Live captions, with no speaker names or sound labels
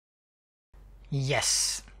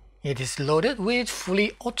Yes, it is loaded with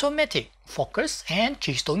fully automatic focus and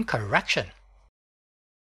keystone correction.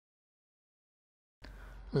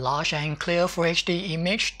 Large and clear Full HD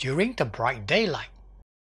image during the bright daylight.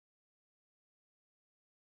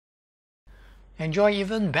 Enjoy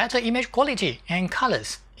even better image quality and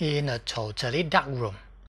colors in a totally dark room.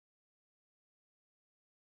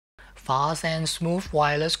 Fast and smooth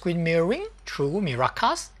wireless screen mirroring through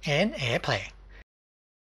Miracast and AirPlay.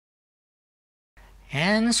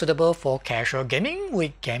 And suitable for casual gaming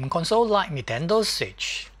with game console like Nintendo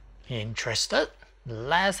Switch. Interested?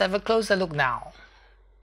 Let's have a closer look now.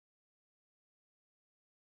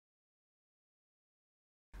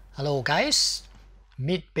 Hello guys,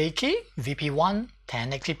 meet Bakeey VP1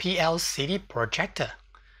 1080p LCD Projector.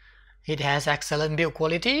 It has excellent build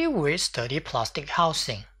quality with sturdy plastic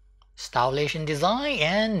housing, stylish in design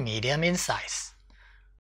and medium in size.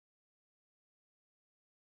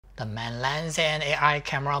 The main lens and AI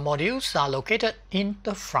camera modules are located in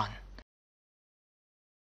the front.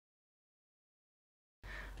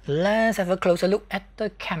 Let's have a closer look at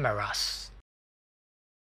the cameras.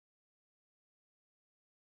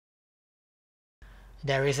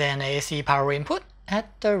 There is an AC power input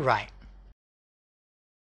at the right,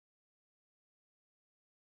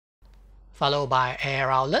 followed by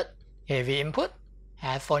air outlet, AV input,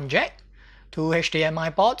 headphone jack, 2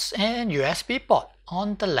 HDMI ports and USB port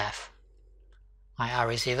on the left. IR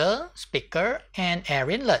receiver, speaker, and air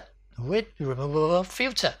inlet with removable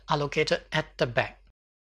filter are located at the back.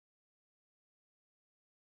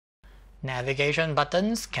 Navigation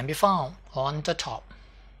buttons can be found on the top.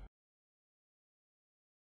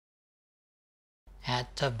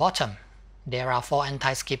 At the bottom, there are 4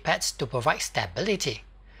 anti-skid pads to provide stability.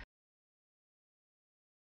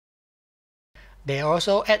 They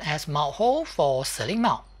also act as mount hole for ceiling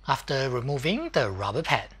mount after removing the rubber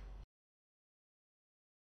pad.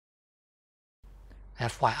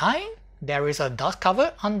 FYI, there is a dust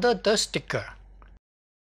cover under the sticker.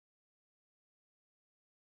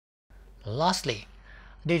 Lastly,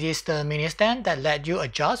 this is the mini stand that lets you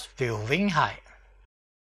adjust viewing height.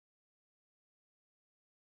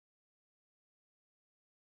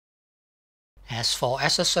 As for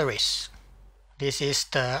accessories, this is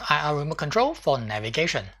the IR remote control for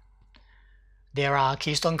navigation. There are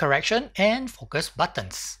keystone correction and focus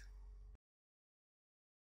buttons.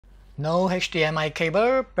 No HDMI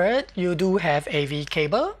cable, but you do have AV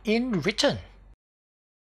cable in return.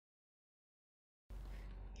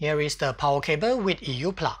 Here is the power cable with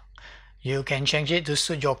EU plug. You can change it to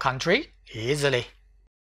suit your country easily.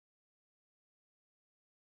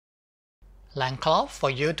 Lens cloth for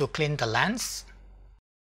you to clean the lens.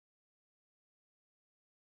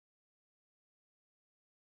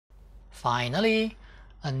 Finally,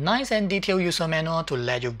 a nice and detailed user manual to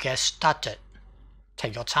let you get started.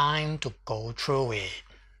 Take your time to go through it.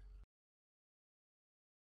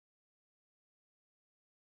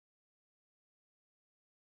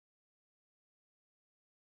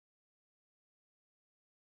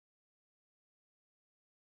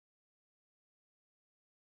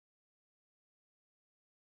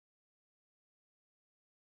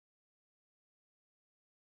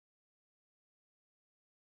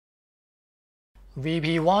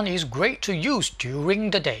 VP1 is great to use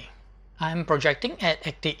during the day. I'm projecting at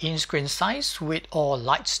 80-inch screen size with all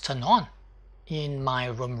lights turned on in my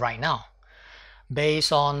room right now.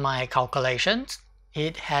 Based on my calculations,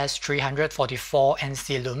 it has 344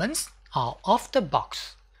 NC lumens out of the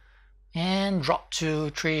box and dropped to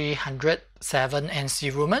 307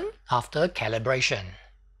 NC lumen after calibration.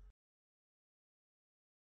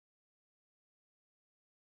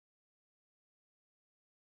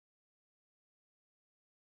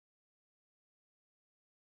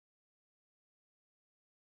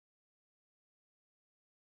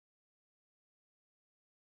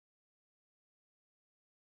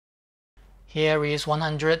 Here is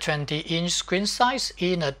 120-inch screen size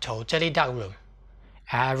in a totally dark room.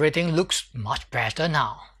 Everything looks much better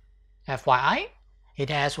now. FYI, it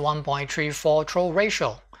has 1.34 throw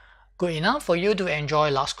ratio, good enough for you to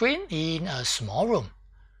enjoy large screen in a small room.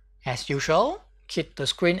 As usual, keep the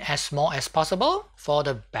screen as small as possible for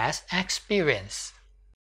the best experience.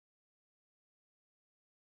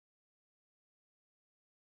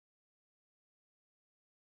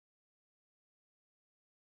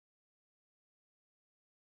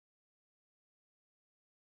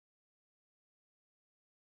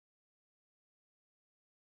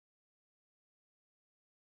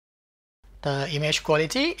 The image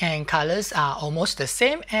quality and colors are almost the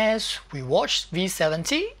same as WEWATCH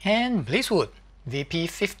V70 and BlitzWolf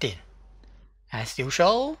VP15. As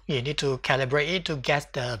usual, you need to calibrate it to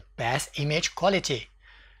get the best image quality.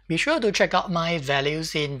 Be sure to check out my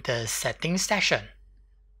values in the settings section.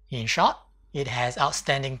 In short, it has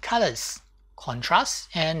outstanding colors, contrast,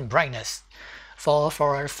 and brightness for a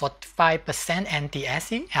 45%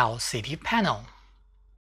 anti-aliasing LCD panel.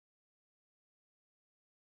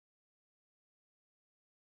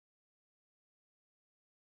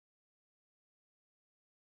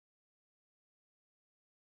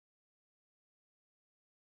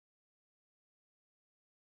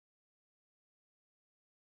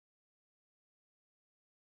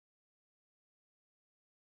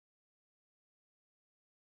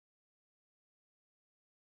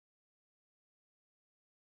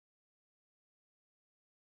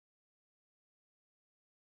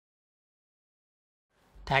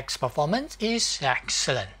 Text performance is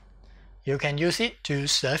excellent. You can use it to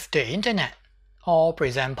surf the internet or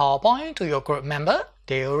present PowerPoint to your group member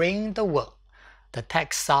during the work. The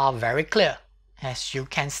texts are very clear, as you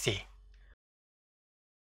can see.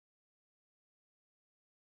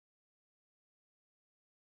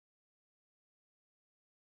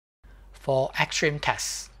 For extreme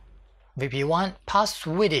tests, VP1 passed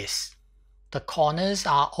with this. The corners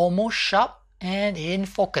are almost sharp and in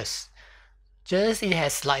focus. Just it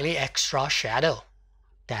has slightly extra shadow.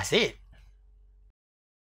 That's it.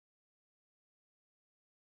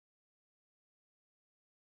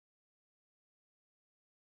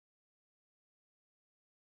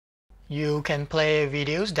 You can play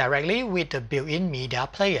videos directly with the built-in media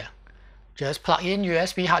player. Just plug in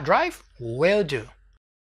USB hard drive will do.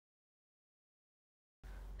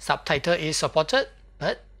 Subtitle is supported,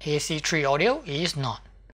 but AC3 audio is not.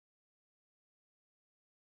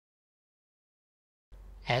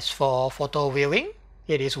 As for photo viewing,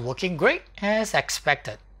 it is working great as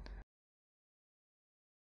expected.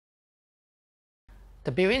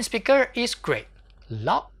 The built-in speaker is great,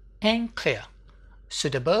 loud and clear,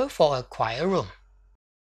 suitable for a quiet room.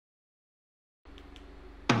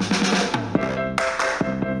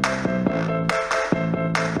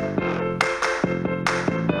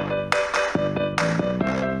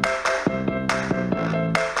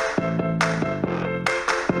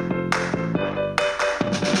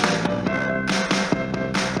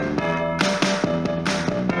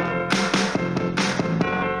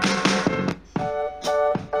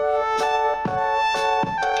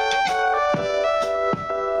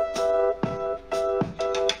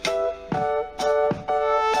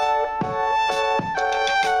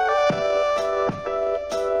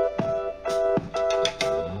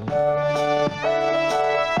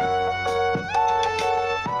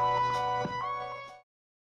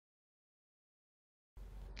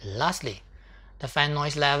 Lastly, the fan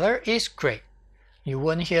noise level is great. You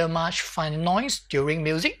won't hear much fan noise during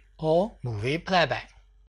music or movie playback.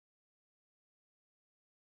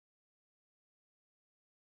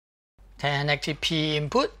 (1080p)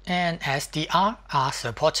 input and SDR are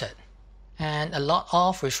supported, and a lot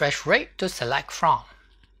of refresh rate to select from.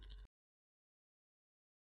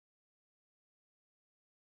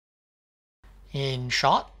 In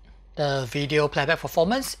short, the video playback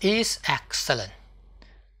performance is excellent.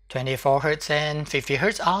 24Hz and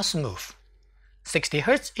 50Hz are smooth.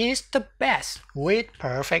 60Hz is the best with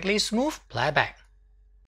perfectly smooth playback.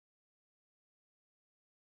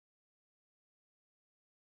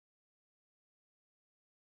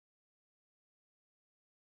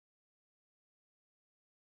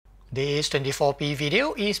 This 24p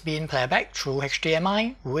video is being playback through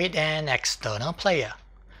HDMI with an external player.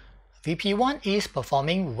 VP1 is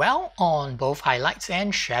performing well on both highlights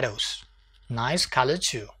and shadows. Nice color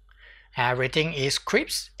too. Everything is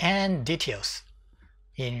crisp and details.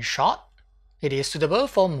 In short, it is suitable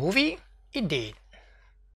for movie indeed.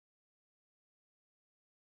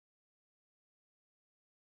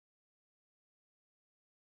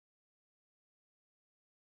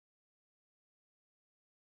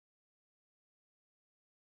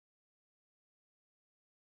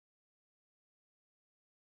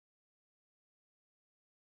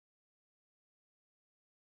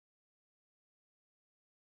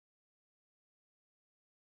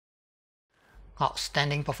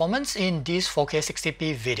 Outstanding performance in this 4K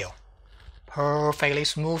 60p video. Perfectly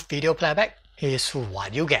smooth video playback is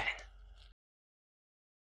what you get.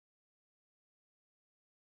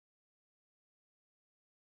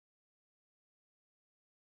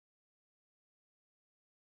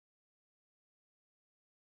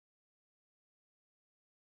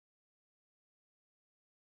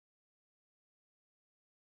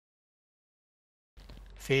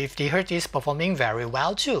 (50Hz) is performing very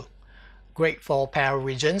well too. Great for pair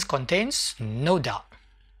regions contains, no doubt.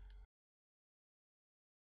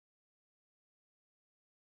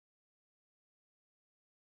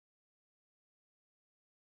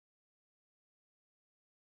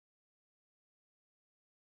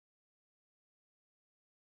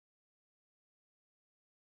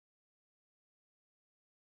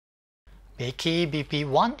 Bakeey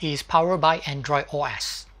VP1 is powered by Android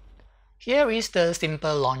OS. Here is the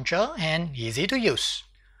simple launcher and easy to use.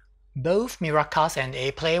 Both Miracast and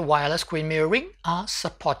AirPlay wireless screen mirroring are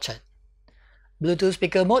supported. Bluetooth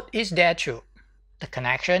speaker mode is there too. The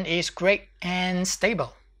connection is great and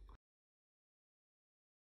stable.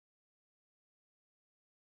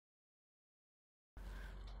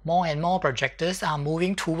 More and more projectors are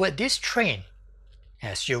moving toward this trend.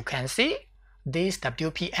 As you can see, this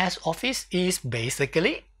WPS Office is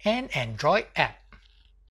basically an Android app.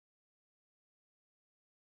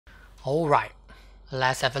 Alright,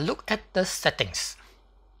 let's have a look at the settings.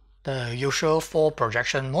 The usual 4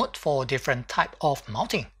 projection mode for different type of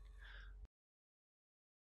mounting.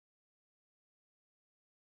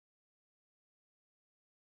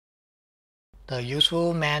 The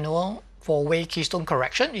usual manual for weight keystone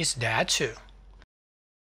correction is there too.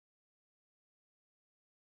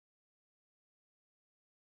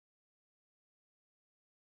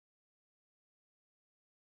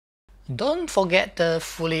 Don't forget the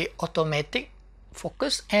fully automatic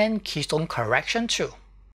focus and keystone correction too.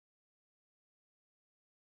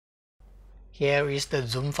 Here is the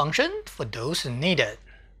zoom function for those needed.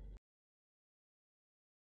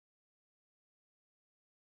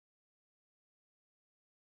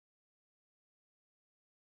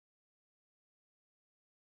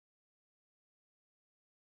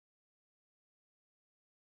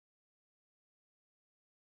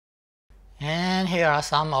 And here are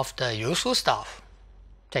some of the useful stuff.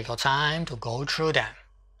 Take your time to go through them.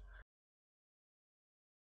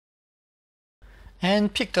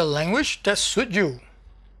 And pick the language that suits you.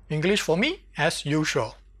 English for me as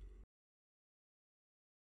usual.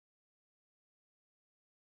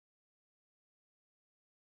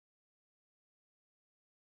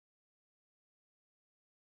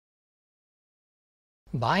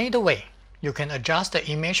 By the way, you can adjust the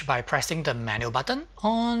image by pressing the menu button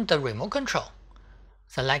on the remote control.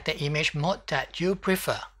 Select the image mode that you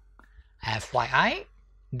prefer. FYI,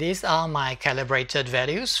 these are my calibrated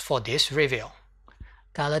values for this review.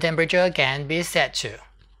 Color temperature can be set to.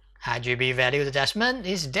 RGB value adjustment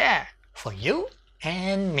is there for you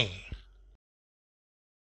and me.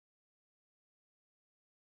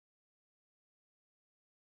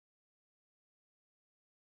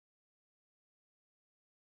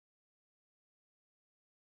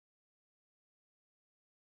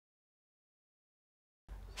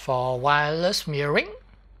 For wireless mirroring,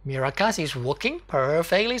 Miracast is working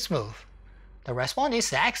perfectly smooth. The response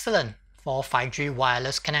is excellent for 5G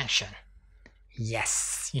wireless connection.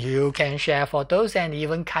 Yes, you can share photos and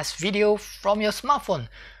even cast video from your smartphone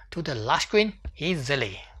to the large screen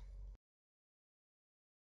easily.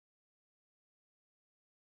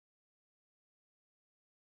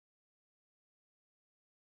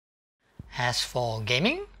 As for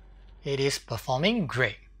gaming, it is performing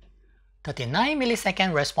great. 39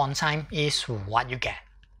 millisecond response time is what you get.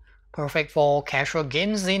 Perfect for casual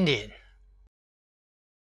games indeed.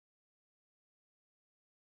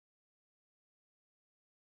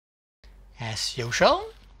 As usual,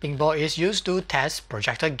 Pinball is used to test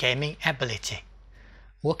projector gaming ability,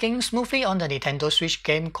 working smoothly on the Nintendo Switch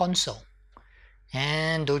game console.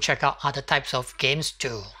 And do check out other types of games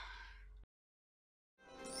too.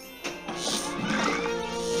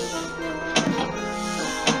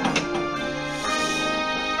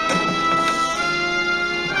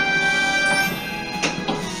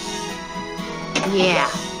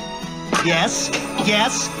 Yeah. Yes,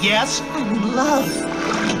 yes, yes. I'm in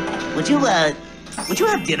love. Would you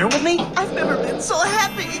have dinner with me? I've never been so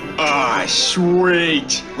happy. Ah,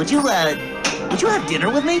 sweet. Would you have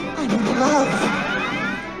dinner with me? I'm in love.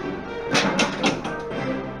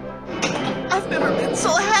 I've never been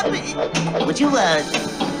so happy. Would you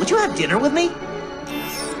have dinner with me?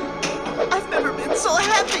 I've never been so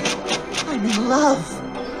happy. I'm in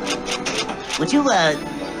love. Would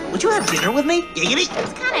you have dinner with me? Giggity.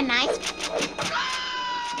 It's kind of nice.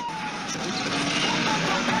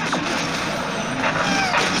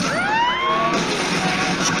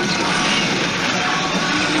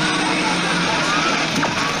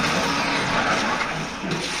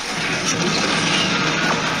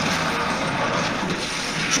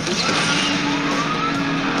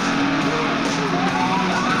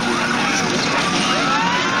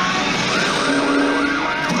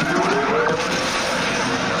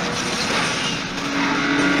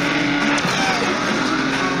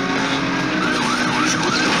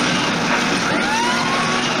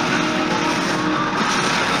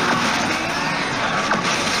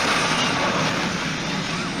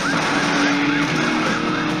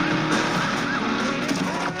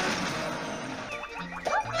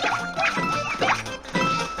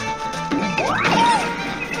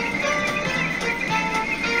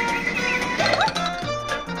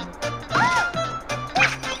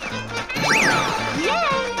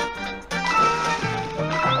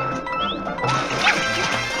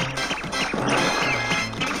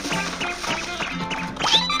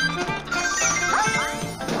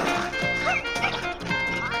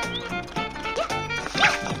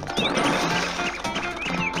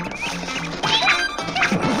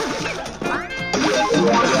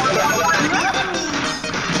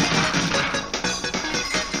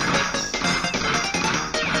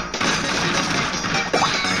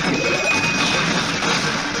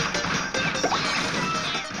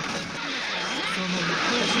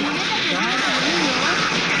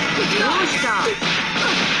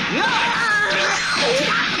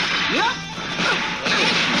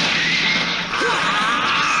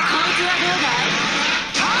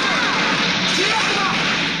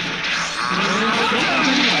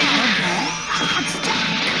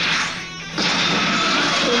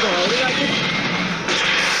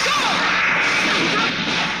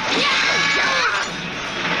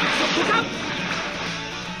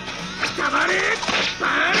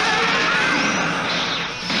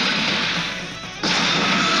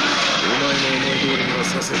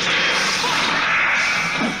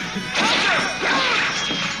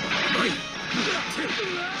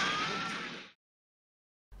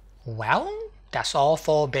 Well, that's all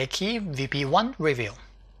for Bakeey VP1 review.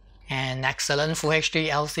 An excellent Full HD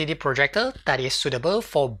LCD projector that is suitable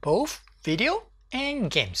for both video and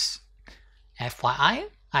games. FYI,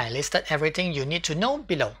 I listed everything you need to know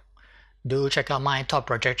below. Do check out my top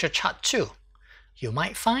projector chart too. You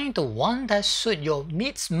might find the one that suits your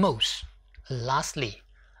needs most. Lastly,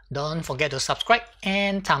 don't forget to subscribe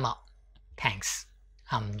and thumb up. Thanks.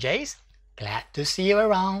 I'm Jace. Glad to see you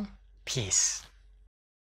around. Peace.